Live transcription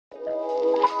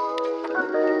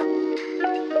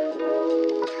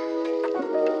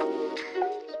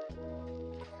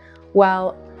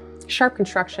Well, Sharp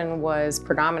Construction was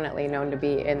predominantly known to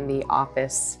be in the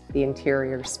office, the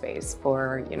interior space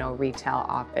for, retail,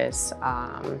 office,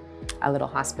 a little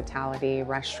hospitality,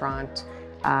 restaurant.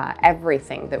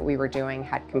 Everything that we were doing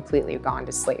had completely gone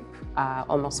to sleep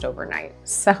almost overnight.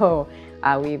 So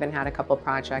we even had a couple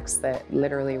projects that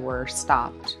literally were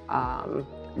stopped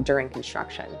during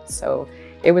construction. So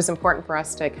it was important for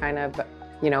us to kind of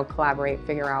collaborate,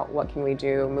 figure out what can we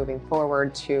do moving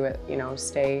forward to,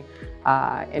 stay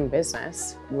in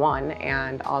business, one,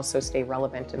 and also stay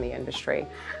relevant in the industry.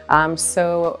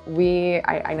 So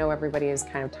I know everybody is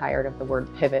kind of tired of the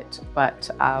word pivot,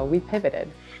 but we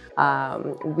pivoted.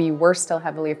 We were still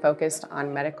heavily focused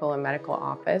on medical and medical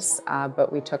office,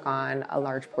 but we took on a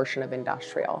large portion of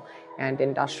industrial, and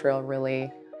industrial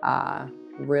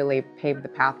really paved the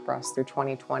path for us through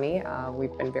 2020.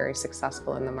 We've been very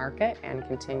successful in the market and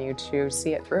continue to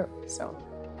see it through. So.